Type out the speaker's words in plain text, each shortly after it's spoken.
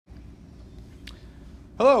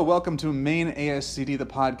Hello, welcome to Maine ASCD, the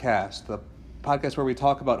podcast where we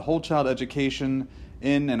talk about whole child education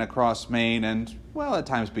in and across Maine and, well, at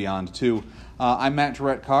times beyond, too. I'm Matt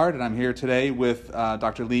Jarrett-Card, and I'm here today with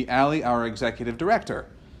Dr. Lee Alley, our Executive Director.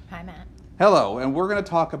 Hi, Matt. Hello, and we're going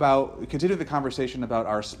to continue the conversation about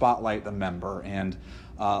our Spotlight the Member. And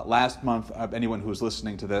last month, anyone who's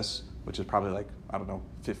listening to this, which is probably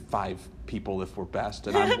 5 people if we're best,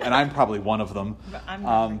 and I'm probably one of them. But I'm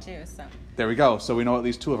number 2, so. There we go. So we know at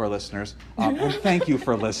least 2 of our listeners. And thank you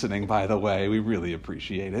for listening, by the way. We really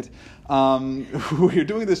appreciate it. We're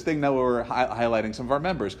doing this thing now where we're highlighting some of our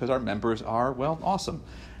members because our members are, well, awesome.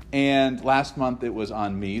 And last month it was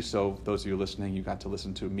on me. So those of you listening, you got to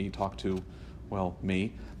listen to me talk to, well,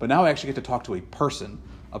 me. But now I actually get to talk to a person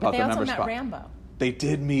about their member spot. But they also met Rambo. They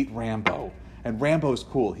did meet Rambo. And Rambo's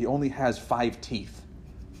cool. He only has 5 teeth.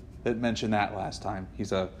 Didn't mention that last time.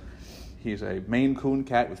 He's a Maine Coon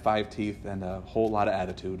cat with 5 teeth and a whole lot of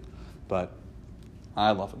attitude, but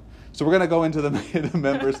I love him. So we're going to go into the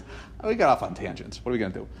members. We got off on tangents. What are we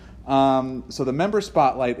going to do? So the member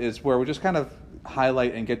spotlight is where we just kind of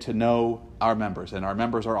highlight and get to know our members, and our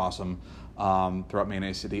members are awesome throughout Maine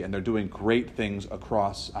ASCD, and they're doing great things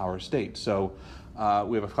across our state. So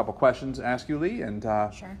we have a couple questions to ask you, Lee, and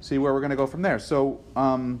Sure. See where we're going to go from there. So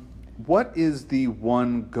what is the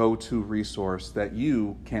one go-to resource that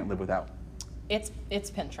you can't live without? It's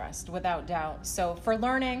Pinterest, without doubt. So for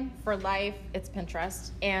learning, for life, it's Pinterest.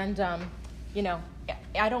 And,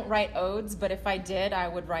 I don't write odes, but if I did, I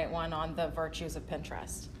would write one on the virtues of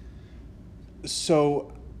Pinterest.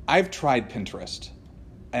 So I've tried Pinterest,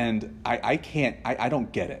 and I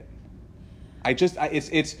don't get it.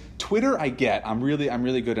 It's Twitter I get. I'm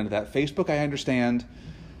really good into that. Facebook I understand.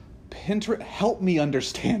 Pinterest, help me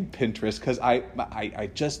understand Pinterest, because I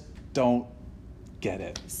just don't get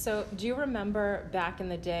it. So do you remember back in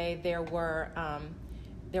the day there were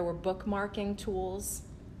bookmarking tools?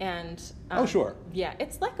 And oh, sure. Yeah,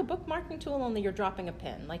 it's like a bookmarking tool, only you're dropping a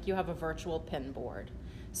pin, like you have a virtual pin board.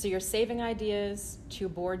 So you're saving ideas to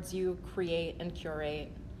boards you create and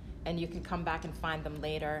curate, and you can come back and find them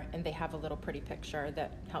later, and they have a little pretty picture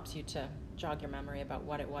that helps you to jog your memory about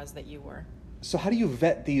what it was that you were. So how do you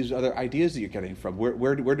vet these other ideas that you're getting from?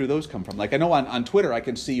 Where do those come from? Like, I know on Twitter I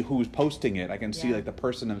can see who's posting it. I can see the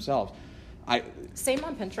person themselves. Same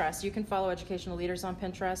on Pinterest. You can follow educational leaders on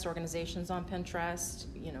Pinterest, organizations on Pinterest.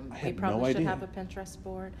 We probably should have a Pinterest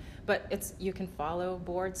board. But you can follow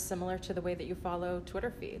boards similar to the way that you follow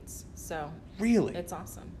Twitter feeds. So really, it's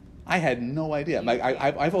awesome. I had no idea.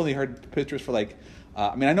 I've only heard Pinterest for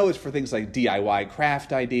I know it's for things like DIY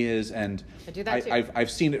craft ideas, and I do that too.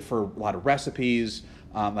 I've seen it for a lot of recipes.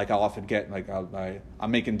 I'll often get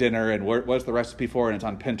I'm making dinner, and what's the recipe for? And it's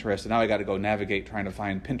on Pinterest, and now I got to go navigate trying to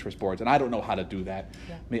find Pinterest boards, and I don't know how to do that.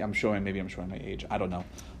 Yeah. Maybe I'm showing my age. I don't know.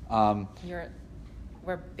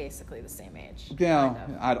 We're basically the same age. Yeah,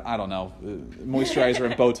 I don't know. Moisturizer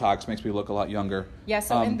and Botox makes me look a lot younger. Yeah.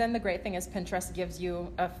 So and then the great thing is Pinterest gives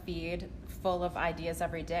you a feed full of ideas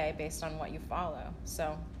every day based on what you follow.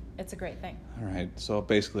 So it's a great thing. All right. So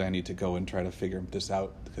basically I need to go and try to figure this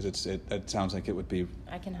out because it sounds like it would be...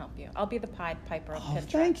 I can help you. I'll be the Pied Piper of Pinterest.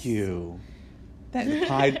 Thank you. The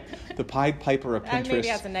Pied Piper of Pinterest. Maybe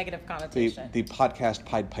has a negative connotation. The podcast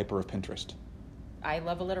Pied Piper of Pinterest. I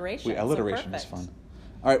love alliteration. Alliteration is fun.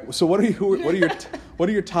 All right. So what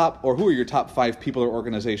are your top 5 people or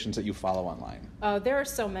organizations that you follow online? There are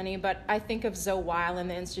so many, but I think of Zoe Weil and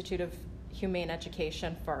the Institute of Humane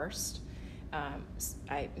Education first.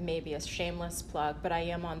 I may be a shameless plug, but I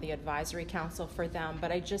am on the advisory council for them.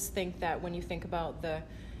 But I just think that when you think about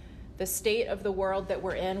the state of the world that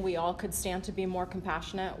we're in, we all could stand to be more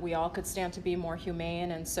compassionate. We all could stand to be more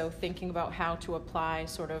humane. And so thinking about how to apply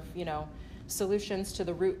sort of, solutions to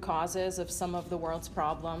the root causes of some of the world's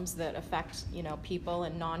problems that affect, people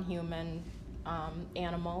and non-human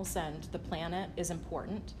animals and the planet is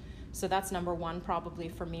important. So that's number 1 probably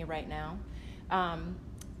for me right now.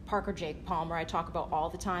 Parker Jake Palmer, I talk about all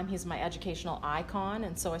the time. He's my educational icon,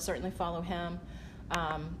 and so I certainly follow him.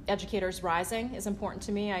 Educators Rising is important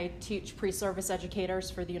to me. I teach pre-service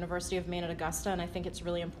educators for the University of Maine at Augusta, and I think it's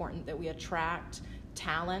really important that we attract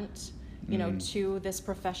talent, to this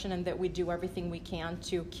profession, and that we do everything we can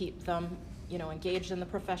to keep them, engaged in the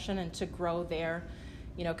profession and to grow their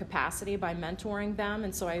capacity by mentoring them.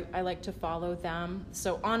 And so I like to follow them.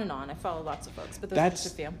 So on and on. I follow lots of folks, but those are just a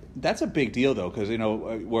few. That's a big deal though, because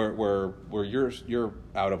where you're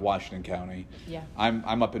out of Washington County. Yeah.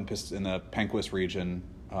 I'm up in the Penquist region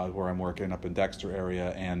where I'm working up in Dexter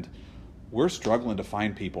area, and we're struggling to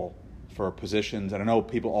find people for positions. And I know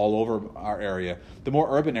people all over our area. The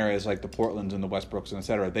more urban areas like the Portlands and the Westbrooks and et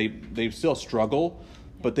cetera, they still struggle.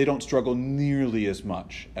 but they don't struggle nearly as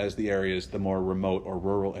much as the more remote or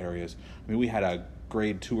rural areas. I mean, we had a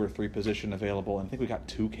grade 2 or 3 position available, and I think we got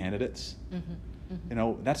 2 candidates. You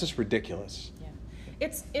know, that's just ridiculous. Yeah,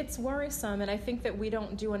 it's worrisome, and I think that we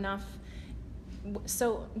don't do enough.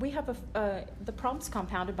 So we have the problem's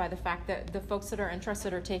compounded by the fact that the folks that are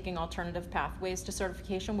interested are taking alternative pathways to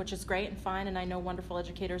certification, which is great and fine, and I know wonderful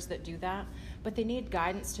educators that do that, but they need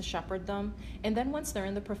guidance to shepherd them. And then once they're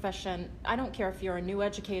in the profession, I don't care if you're a new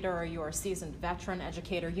educator or you're a seasoned veteran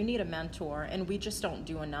educator, you need a mentor, and we just don't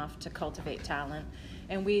do enough to cultivate talent.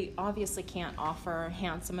 And we obviously can't offer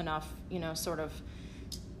handsome enough, you know, sort of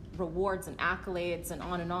rewards and accolades and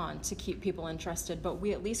on to keep people interested, but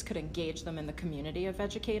we at least could engage them in the community of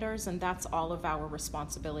educators, and that's all of our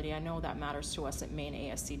responsibility. I know that matters to us at Maine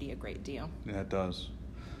ASCD a great deal. Yeah, it does.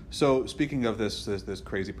 So speaking of this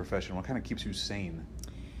crazy profession, what kind of keeps you sane?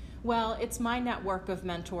 Well, it's my network of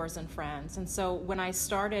mentors and friends. And so when I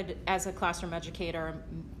started as a classroom educator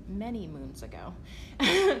many moons ago,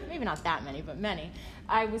 maybe not that many, but many,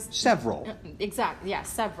 I was... Several. Exactly, yeah,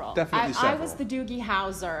 several. Definitely several. I was the Doogie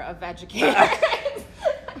Howser of educators.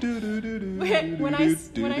 When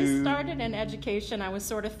I started in education, I was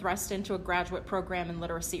sort of thrust into a graduate program in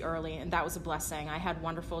literacy early, and that was a blessing. I had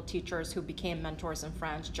wonderful teachers who became mentors and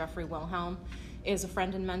friends. Jeffrey Wilhelm is a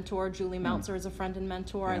friend and mentor. Julie Meltzer is a friend and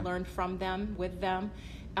mentor. Yeah. I learned from them, with them.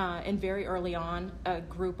 And very early on, a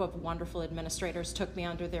group of wonderful administrators took me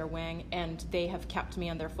under their wing, and they have kept me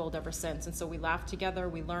in their fold ever since. And so we laugh together,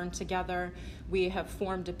 we learn together, we have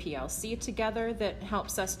formed a PLC together that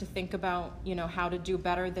helps us to think about, you know, how to do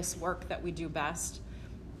better this work that we do best.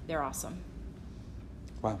 They're awesome.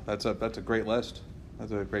 Wow, that's a great list.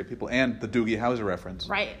 Those are great people, and the Doogie Howser reference.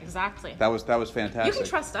 Right, exactly. That was fantastic. You can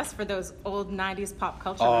trust us for those old '90s pop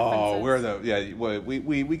culture references.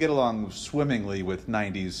 references. We get along swimmingly with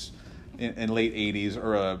 '90s and late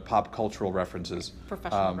 '80s pop cultural references.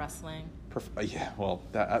 Professional wrestling.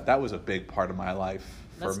 That was a big part of my life.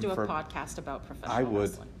 Let's do a podcast about professional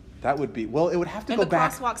wrestling. That would be, well, it would have to go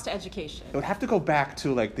back. And the crosswalks to education. It would have to go back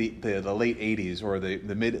to like the late '80s or the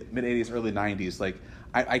mid '80s, early '90s. Like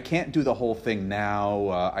I can't do the whole thing now.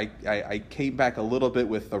 I came back a little bit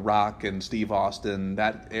with The Rock and Steve Austin,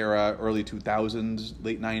 that era, early 2000s,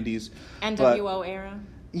 late '90s. NWO era.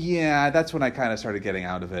 Yeah, that's when I kind of started getting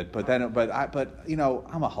out of it. But you know,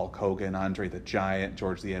 I'm a Hulk Hogan, Andre the Giant,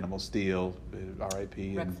 George the Animal Steel,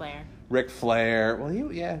 R.I.P. Ric Flair. Well,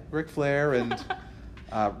 Ric Flair and.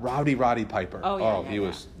 Roddy Piper. He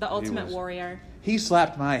was the Ultimate Warrior. He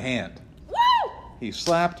slapped my hand. Woo! He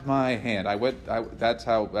slapped my hand. Anyway.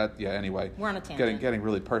 We're on a tangent. Getting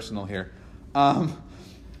really personal here.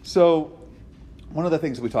 So one of the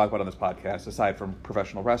things that we talk about on this podcast, aside from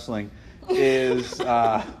professional wrestling, is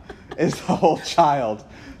the whole child,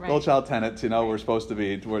 right. The whole child tenets. You know, we're supposed to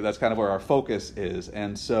be where that's kind of where our focus is,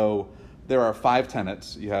 and so there are 5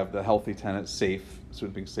 tenets. You have the healthy tenet, safe,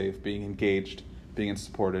 student being safe, being engaged, being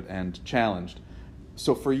supported, and challenged.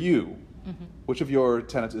 So for you, which of your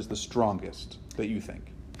tenets is the strongest that you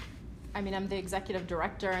think? I mean, I'm the executive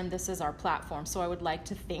director, and this is our platform, so I would like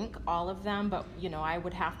to think all of them, but, you know, I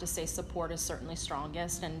would have to say support is certainly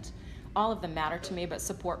strongest, and all of them matter to me, but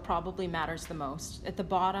support probably matters the most. At the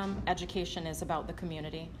bottom, education is about the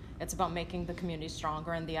community. It's about making the community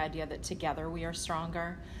stronger and the idea that together we are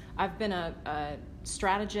stronger. I've been a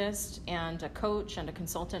strategist and a coach and a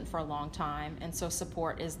consultant for a long time, and so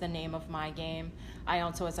support is the name of my game. I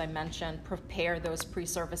also, as I mentioned, prepare those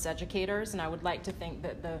pre-service educators, and I would like to think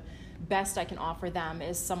that the best I can offer them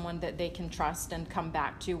is someone that they can trust and come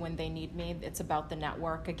back to when they need me. It's about the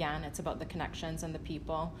network again. It's about the connections and the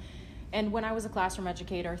people. And when I was a classroom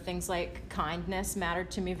educator, things like kindness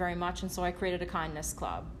mattered to me very much, and so I created a kindness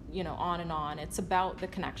club, you know, on and on. It's about the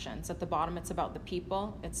connections. At the bottom, it's about the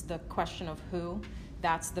people. It's the question of who.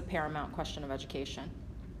 That's the paramount question of education.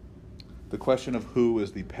 The question of who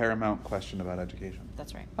is the paramount question about education.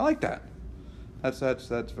 That's right. I like that. That's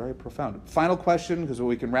very profound. Final question, because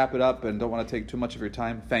we can wrap it up and don't want to take too much of your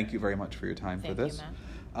time. Thank you very much for your time for this. Thank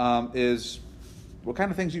you, Matt. Is what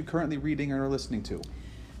kind of things are you currently reading or listening to?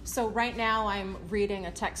 So right now I'm reading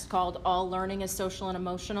a text called All Learning is Social and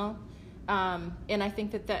Emotional. And I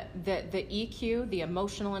think that the EQ, the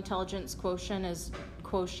emotional intelligence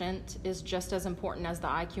quotient is just as important as the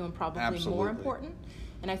IQ, and probably Absolutely. More important.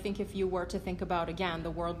 And I think if you were to think about, again,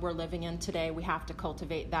 the world we're living in today, we have to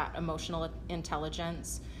cultivate that emotional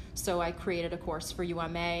intelligence. So I created a course for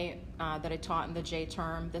UMA that I taught in the J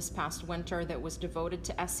term this past winter that was devoted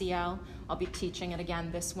to SEL. I'll be teaching it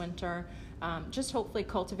again this winter. Just hopefully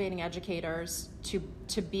cultivating educators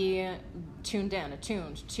to be attuned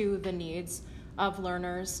to the needs of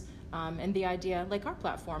learners, and the idea, like our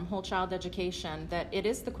platform, Whole Child Education, that it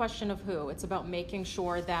is the question of who. It's about making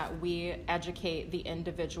sure that we educate the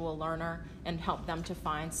individual learner and help them to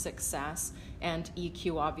find success. And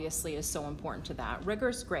EQ obviously is so important to that.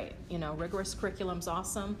 Rigor's great. Rigorous curriculum's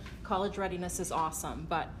awesome. College readiness is awesome.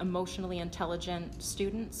 But emotionally intelligent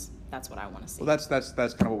students, that's what I want to see. Well, that's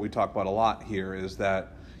kind of what we talk about a lot here, is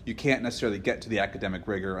that you can't necessarily get to the academic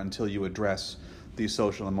rigor until you address the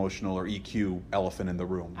social, emotional, or EQ elephant in the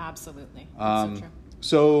room. Absolutely. That's so true.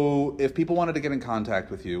 So if people wanted to get in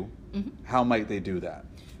contact with you, how might they do that?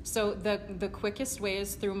 So the quickest way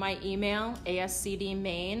is through my email,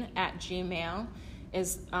 ascdmaine@gmail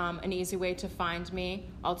is an easy way to find me.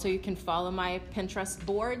 Also, you can follow my Pinterest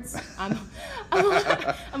boards. I'm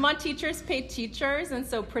on Teachers Pay Teachers, and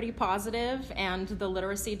so Pretty Positive and The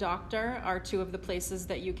Literacy Doctor are two of the places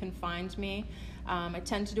that you can find me. I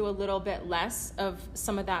tend to do a little bit less of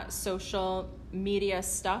some of that social media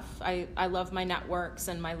stuff. I love my networks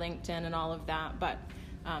and my LinkedIn and all of that, but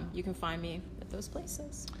you can find me at those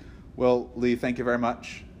places. Well, Lee, thank you very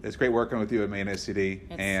much. It's great working with you at Maine SCD.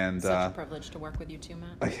 It's such a privilege to work with you too,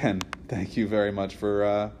 Matt. Again, thank you very much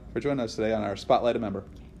for joining us today on our Spotlight a Member. Okay.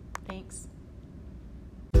 Thanks.